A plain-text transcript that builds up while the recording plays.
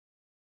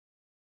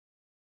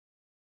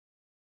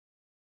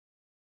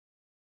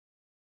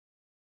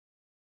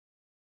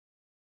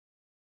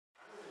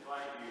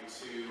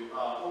to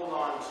hold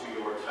on to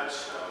your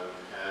touchstone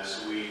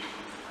as we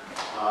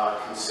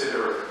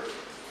consider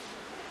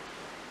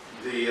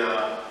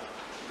the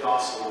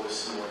gospel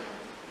this morning.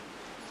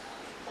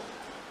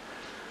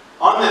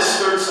 On this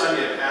third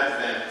Sunday of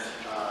Advent,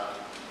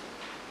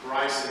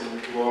 Bryce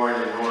and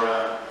Lauren and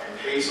Nora and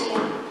Hazel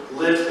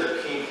lit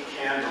the pink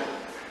candle.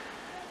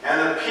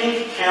 And the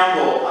pink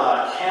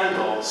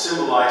candle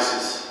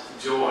symbolizes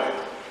joy.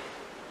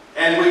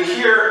 And we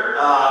hear,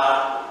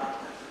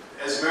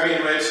 as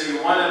Marian read to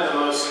you, one of the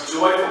most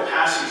joyful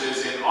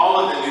passages in all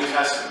of the New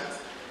Testament.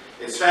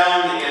 It's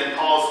found in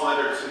Paul's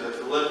letter to the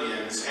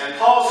Philippians, and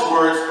Paul's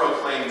words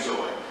proclaim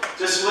joy.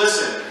 Just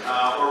listen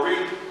or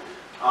read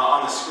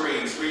on the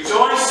screens.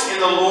 Rejoice in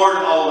the Lord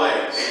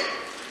always.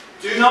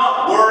 Do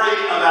not worry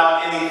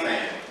about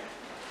anything.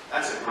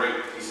 That's a great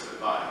piece of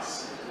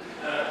advice.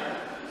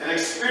 And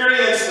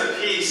experience the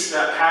peace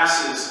that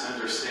passes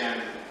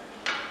understanding.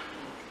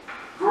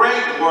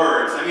 Great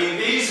words. I mean,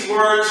 these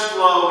words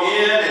flow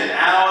in and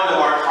out of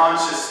our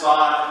conscious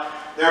thought.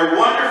 They're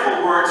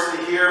wonderful words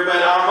to hear,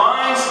 but our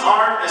minds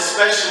aren't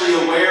especially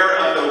aware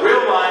of the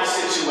real-life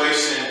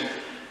situation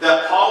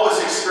that Paul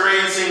was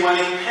experiencing when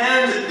he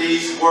penned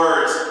these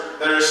words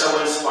that are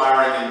so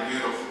inspiring and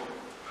beautiful.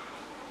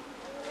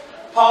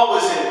 Paul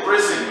was in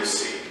prison, you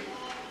see.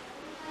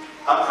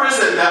 A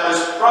prison that was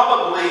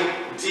probably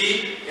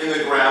deep in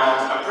the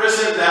ground, a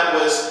prison that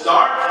was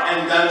dark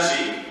and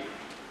dungy.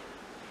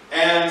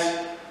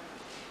 And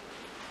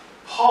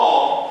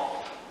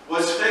Paul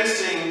was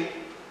facing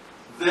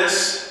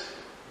this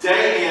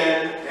day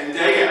in and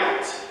day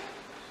out.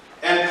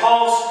 And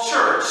Paul's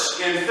church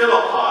in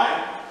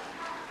Philippi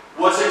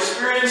was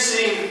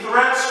experiencing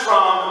threats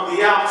from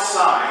the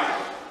outside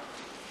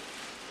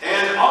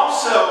and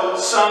also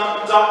some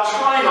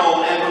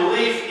doctrinal and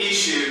belief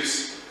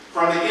issues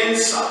from the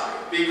inside.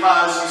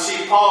 Because, you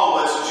see, Paul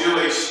was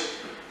Jewish,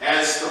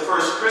 as the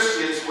first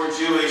Christians were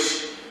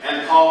Jewish,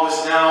 and Paul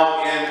was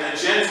now in a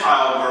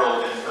Gentile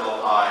world in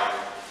Philippi.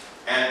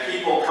 And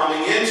people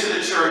coming into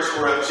the church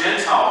were of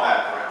Gentile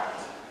background.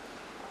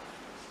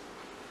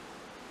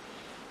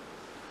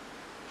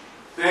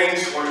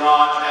 Things were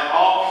not at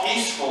all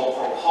peaceful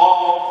for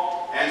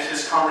Paul and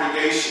his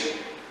congregation.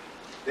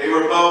 They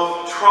were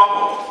both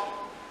troubled.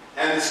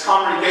 And this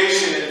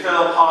congregation in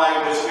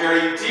Philippi was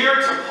very dear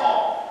to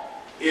Paul.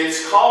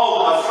 It's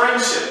called a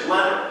friendship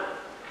letter.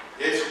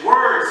 Its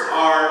words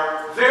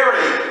are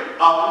very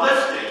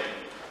uplifting.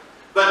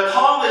 But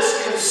Paul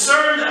is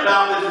concerned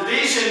about the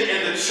division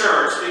in the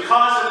church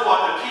because of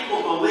what the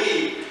people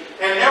believe,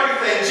 and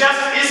everything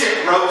just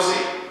isn't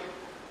rosy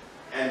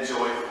and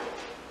joyful.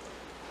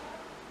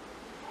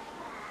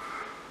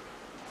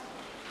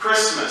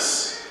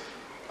 Christmas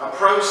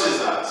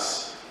approaches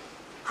us.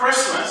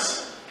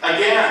 Christmas,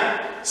 again,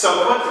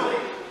 so quickly.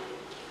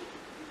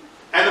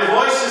 And the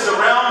voices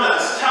around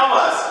us tell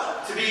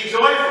us to be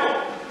joyful.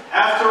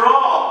 After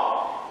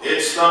all,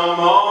 it's the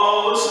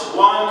most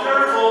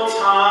wonderful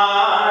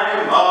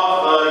time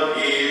of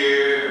the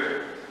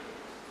year.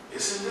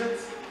 Isn't it?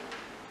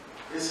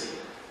 Isn't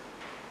it?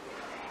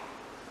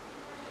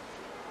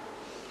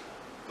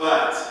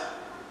 But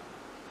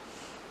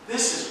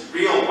this is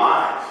real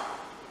life.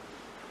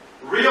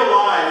 Real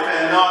life,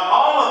 and not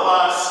all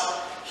of us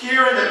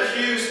here in the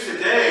pews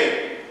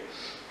today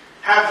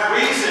have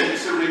reason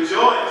to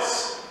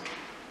rejoice.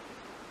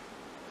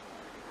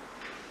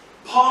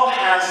 Paul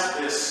has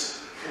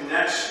this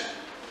connection,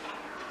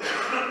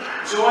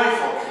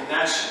 joyful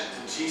connection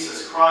to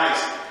Jesus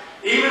Christ,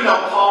 even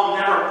though Paul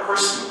never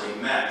personally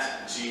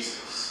met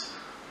Jesus.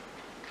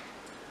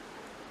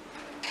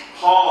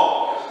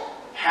 Paul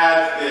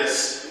had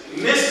this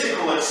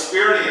mystical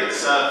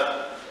experience of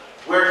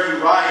where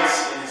he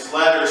writes in his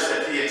letters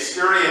that he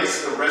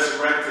experienced the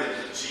resurrected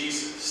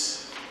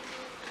Jesus.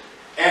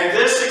 And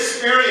this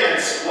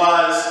experience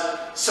was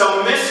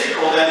so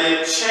mystical that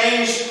it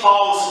changed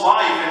Paul's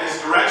life and his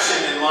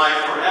direction in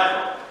life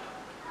forever.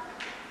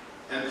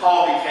 And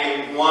Paul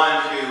became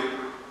one who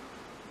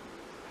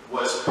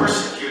was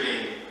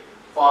persecuting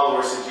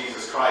followers of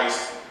Jesus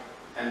Christ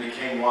and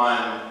became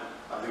one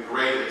of the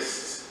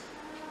greatest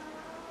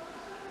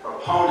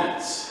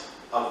proponents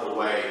of the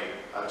way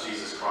of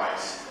Jesus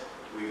Christ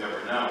we've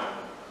ever known.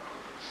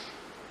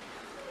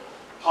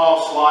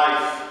 Paul's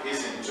life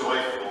isn't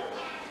joyful.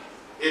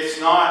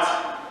 It's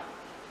not.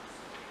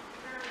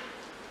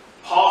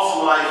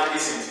 Paul's life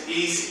isn't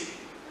easy,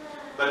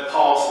 but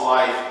Paul's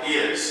life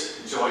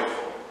is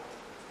joyful.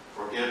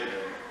 Forgive me.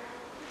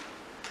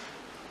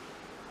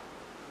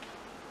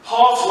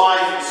 Paul's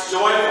life is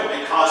joyful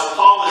because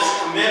Paul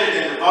is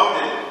committed and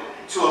devoted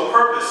to a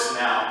purpose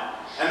now,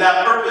 and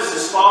that purpose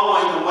is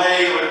following the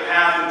way or the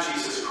path of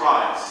Jesus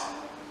Christ.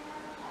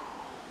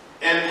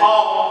 And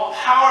Paul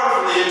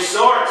powerfully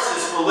exhorts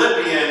his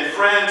Philippian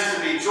friends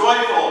to be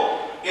joyful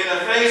in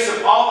the face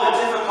of all the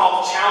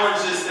difficult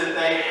challenges that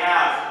they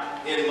have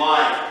in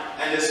life,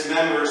 and as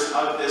members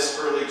of this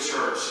early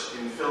church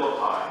in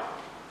Philippi.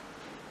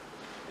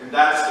 And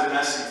that's the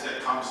message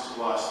that comes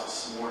to us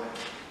this morning.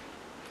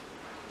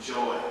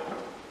 Joy.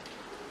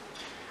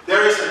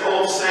 There is an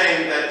old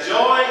saying that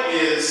joy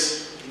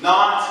is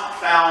not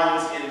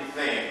found in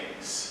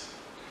things.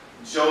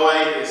 Joy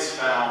is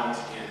found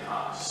in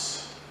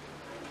us.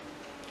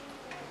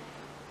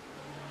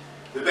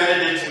 The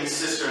Benedictine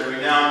sister and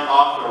renowned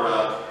author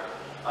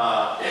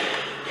of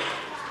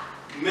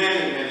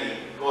many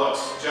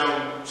books,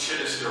 Joan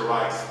Chittister,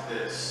 writes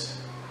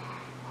this: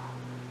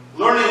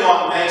 learning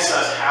what makes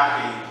us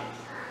happy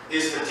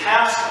is the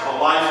task of a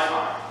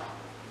lifetime.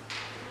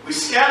 We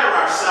scatter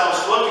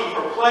ourselves looking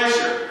for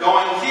pleasure,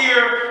 going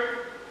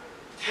here,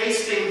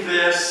 tasting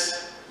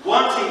this,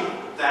 wanting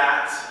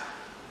that,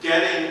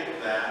 getting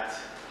that.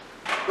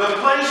 But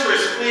pleasure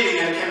is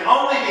fleeting and can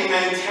only be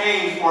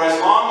maintained for as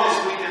long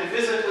as we can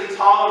physically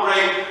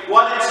tolerate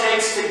what it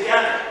takes to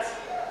get it.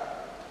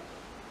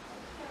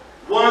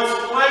 One's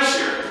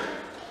pleasure,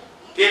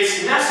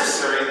 it's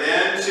necessary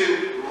then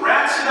to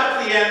ratchet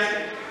up the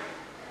ante,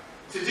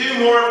 to do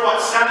more of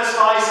what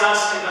satisfies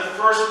us in the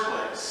first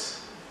place.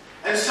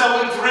 And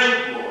so we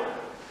drink more,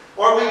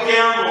 or we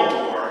gamble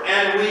more,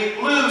 and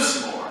we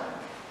lose more.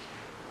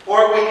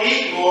 Or we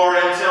eat more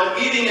until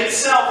eating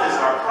itself is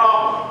our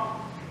problem.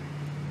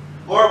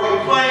 Or we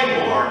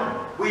play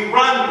more, we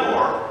run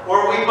more,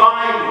 or we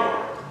buy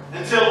more,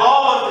 until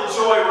all of the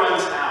joy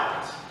runs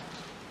out.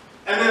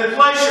 And then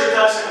pleasure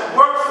doesn't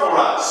work for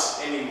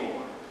us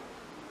anymore.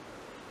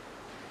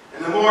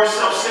 And the more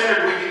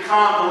self-centered we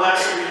become, the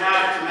less we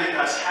have to make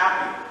us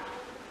happy.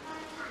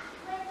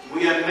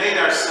 We have made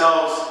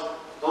ourselves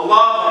the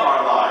love of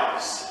our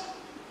lives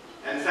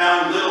and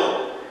found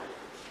little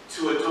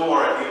to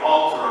adore at the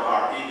altar of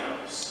our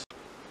egos.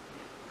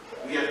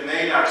 We have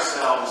made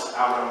ourselves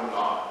our own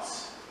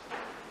gods,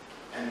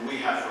 and we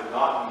have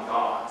forgotten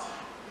God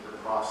in the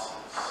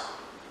process.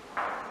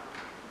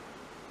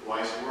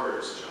 Wise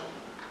words, Joan.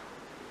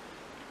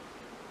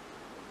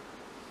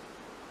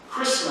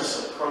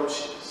 Christmas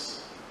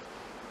approaches.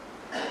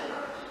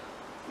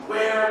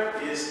 Where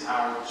is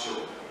our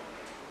joy?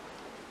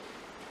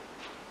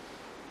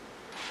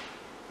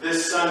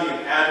 This Sunday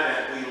in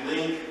Advent, we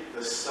link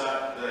the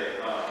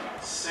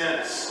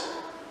sense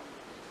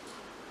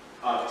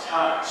of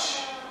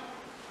touch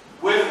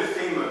with the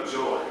theme of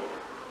joy.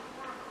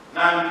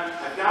 Now,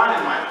 I've got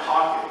in my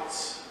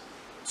pockets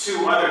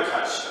 2 other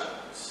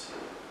touchstones.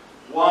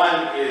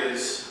 One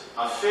is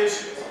a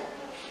fidget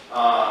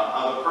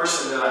of a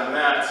person that I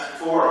met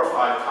 4 or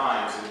 5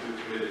 times and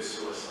who committed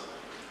suicide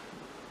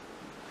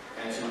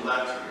and who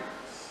left me.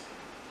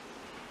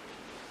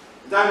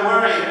 And I'm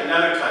wearing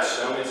another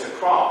touchstone. It's a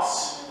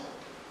cross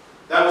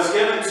that was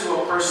given to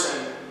a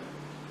person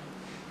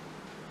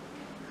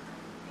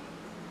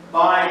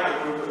by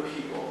a group of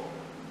people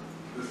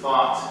who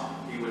thought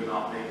he would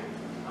not make it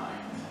through the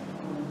night.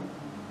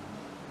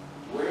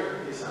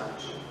 Where is our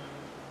joy?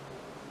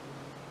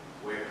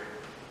 Where?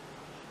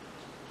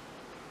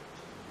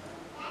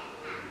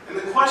 And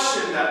the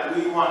question that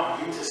we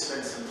want you to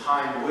spend some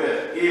time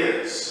with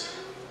is,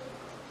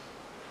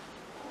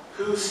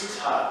 whose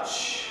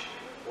touch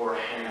or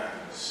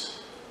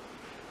hands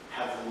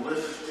have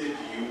lifted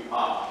you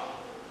up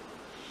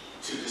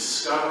to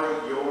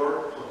discover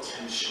your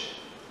potential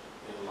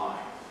in life?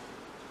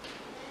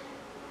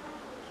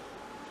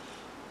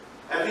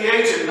 At the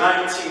age of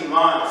 19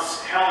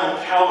 months,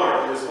 Helen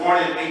Keller, who was born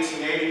in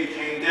 1880,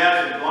 became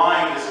deaf and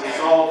blind as a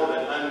result of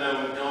an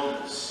unknown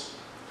illness.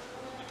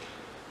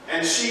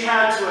 And she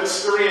had to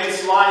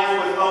experience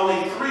life with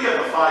only 3 of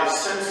the 5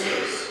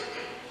 senses.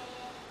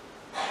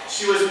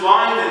 She was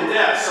blind and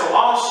deaf, so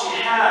all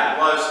she had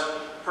was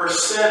her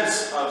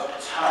sense of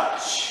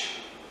touch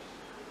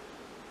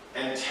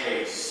and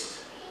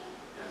taste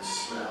and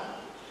smell.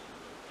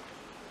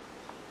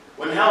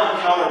 When Helen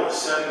Keller was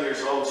 7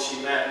 years old,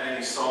 she met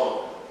Annie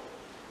Sullivan.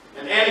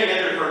 And Annie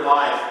entered her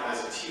life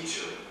as a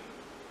teacher.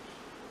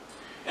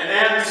 And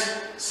Annie's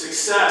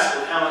success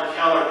with Helen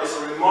Keller is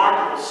a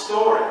remarkable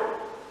story,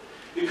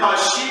 because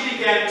she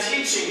began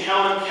teaching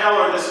Helen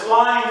Keller, this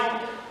blind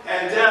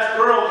and deaf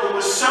girl who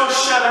was so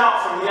shut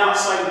out from the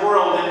outside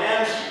world,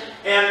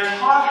 and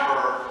taught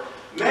her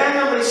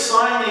manually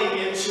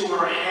signing into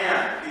her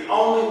hand, the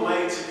only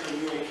way to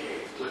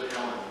communicate with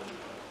Helen.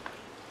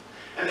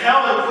 And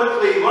Helen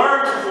quickly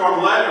learned to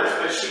form letters,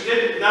 but she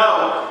didn't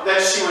know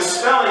that she was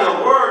spelling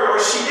a word, or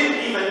she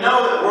didn't even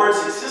know that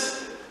words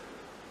existed.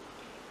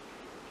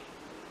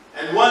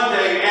 And one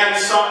day, Anne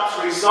sought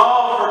to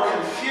resolve her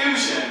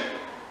confusion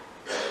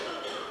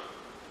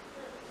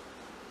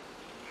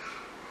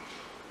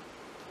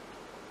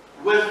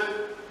with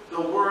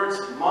the words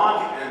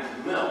mug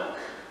and milk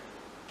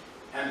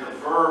and the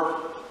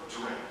verb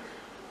drink.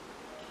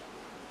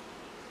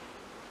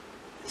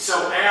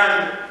 So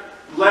Anne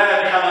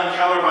led Helen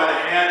Keller by the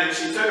hand, and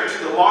she took her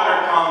to the water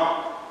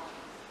pump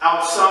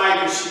outside,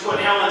 and she put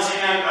Helen's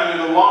hand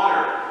under the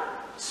water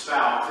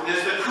spout. And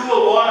as the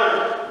cool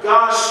water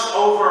gushed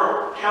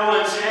over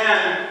Helen's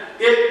hand,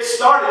 it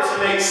started to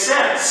make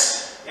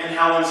sense in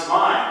Helen's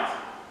mind.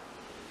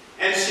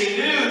 And she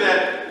knew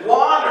that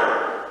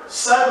water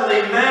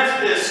suddenly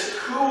meant this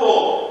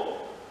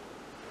cool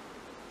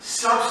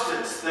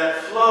substance that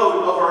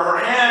flowed over her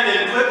hand,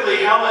 and quickly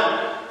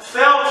Helen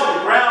fell to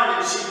the ground,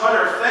 and she put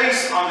her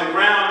face on the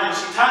ground, and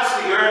she touched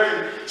the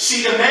earth, and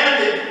she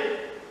demanded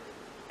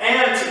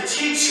Anne to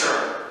teach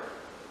her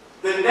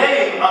the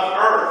name of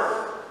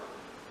earth.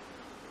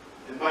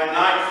 And by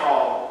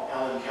nightfall,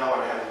 Helen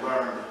Keller had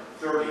learned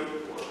 30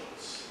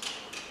 words.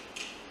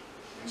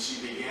 And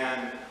she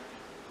began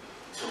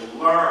to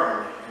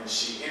learn, and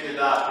she ended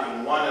up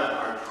being one of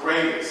our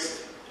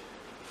greatest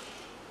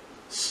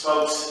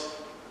spokespeople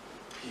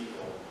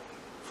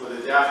for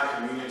the deaf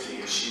community,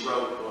 and she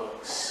wrote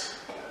books.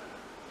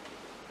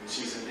 And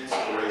she's an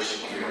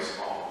inspiration to us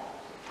all.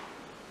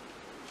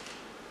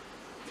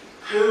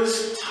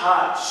 Whose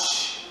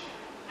touch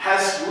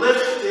has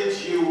lifted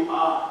you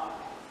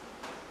up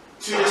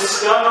to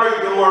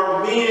discover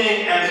your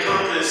meaning and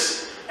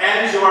purpose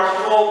and your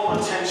full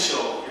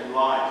potential in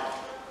life?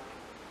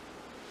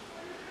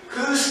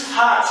 Whose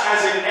touch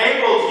has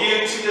enabled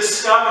you to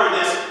discover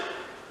this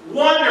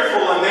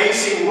wonderful,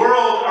 amazing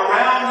world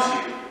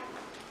around you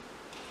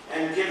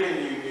and given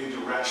you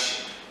new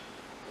direction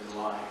in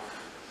life?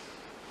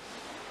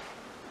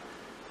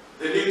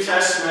 The New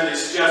Testament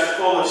is just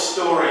full of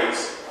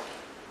stories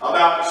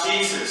about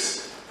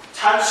Jesus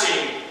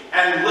touching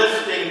and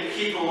lifting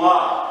people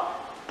up.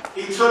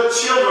 He took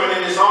children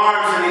in his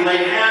arms and he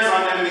laid hands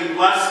on them and he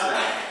blessed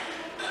them.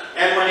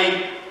 And when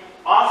he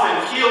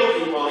often healed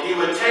people, he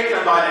would take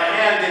them by the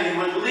hand and he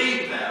would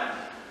lead them.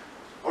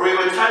 Or he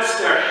would touch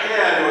their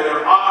head or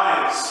their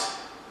eyes.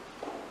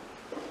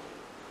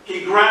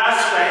 He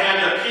grasped the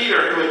hand of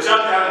Peter, who had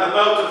jumped out of the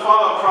boat to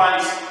follow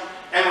Christ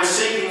and was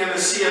sinking in the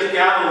Sea of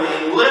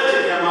Galilee, and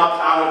lifted him up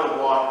out of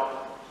the water.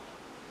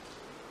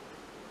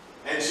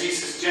 And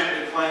Jesus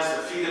gently cleansed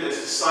the feet of his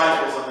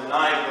disciples on the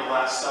night of the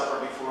Last Supper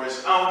before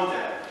his own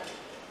death.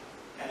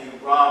 And he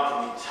rubbed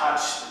and he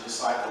touched the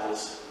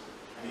disciples,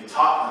 and he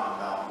taught them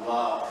about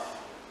love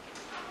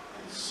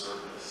and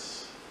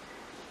service.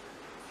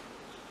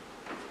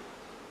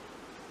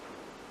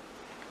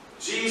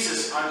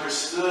 Jesus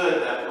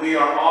understood that we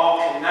are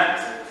all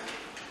connected,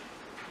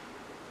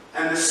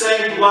 and the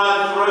same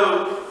blood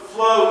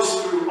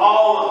flows through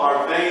all of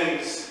our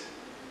veins,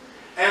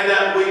 and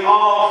that we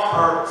all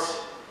hurt,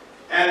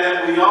 and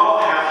that we all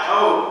have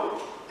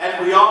hope,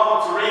 and we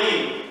all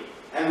dream,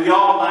 and we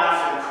all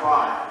laugh and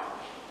cry.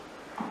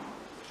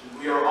 And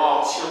we are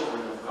all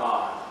children of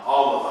God,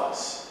 all of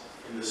us,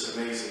 in this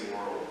amazing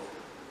world.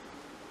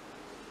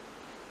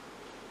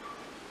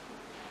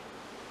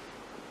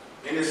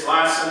 In his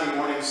last Sunday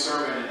morning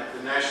sermon at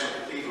the National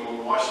Cathedral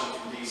in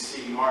Washington,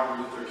 D.C.,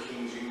 Martin Luther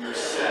King Jr.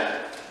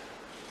 said,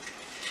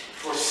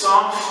 "For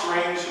some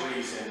strange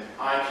reason,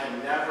 I can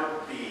never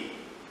be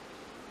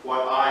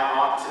what I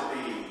ought to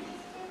be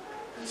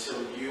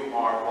until you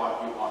are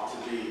what you ought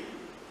to be.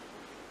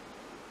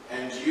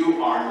 And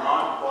you are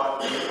not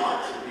what you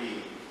ought to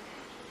be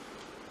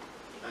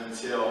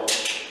until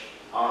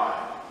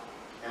I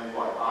am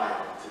what I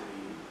ought to be."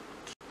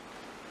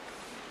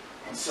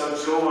 And so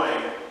joy,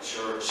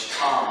 church,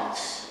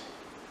 comes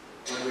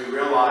when we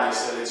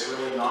realize that it's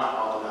really not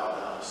all about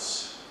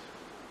us.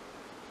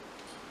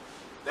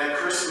 That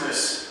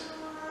Christmas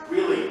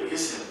really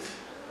isn't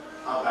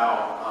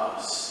about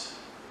us.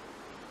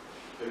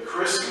 But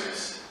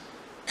Christmas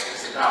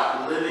is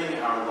about living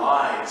our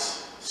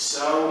lives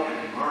so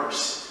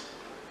immersed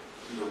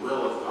in the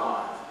will of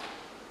God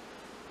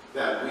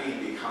that we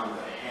become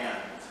the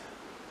hand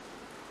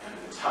and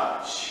the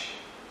touch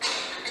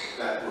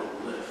that will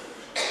lift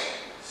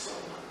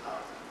someone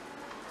up.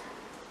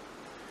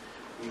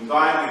 We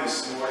invite you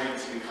this morning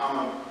to become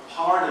a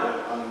part of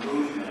a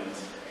movement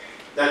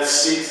that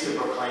seeks to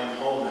proclaim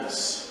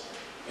wholeness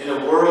in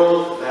a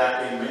world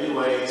that in many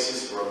ways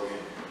is broken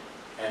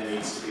and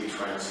needs to be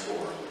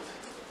transformed.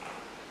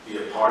 Be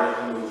a part of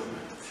the movement.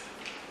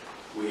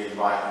 We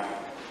invite you.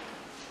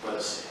 Let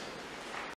us stand.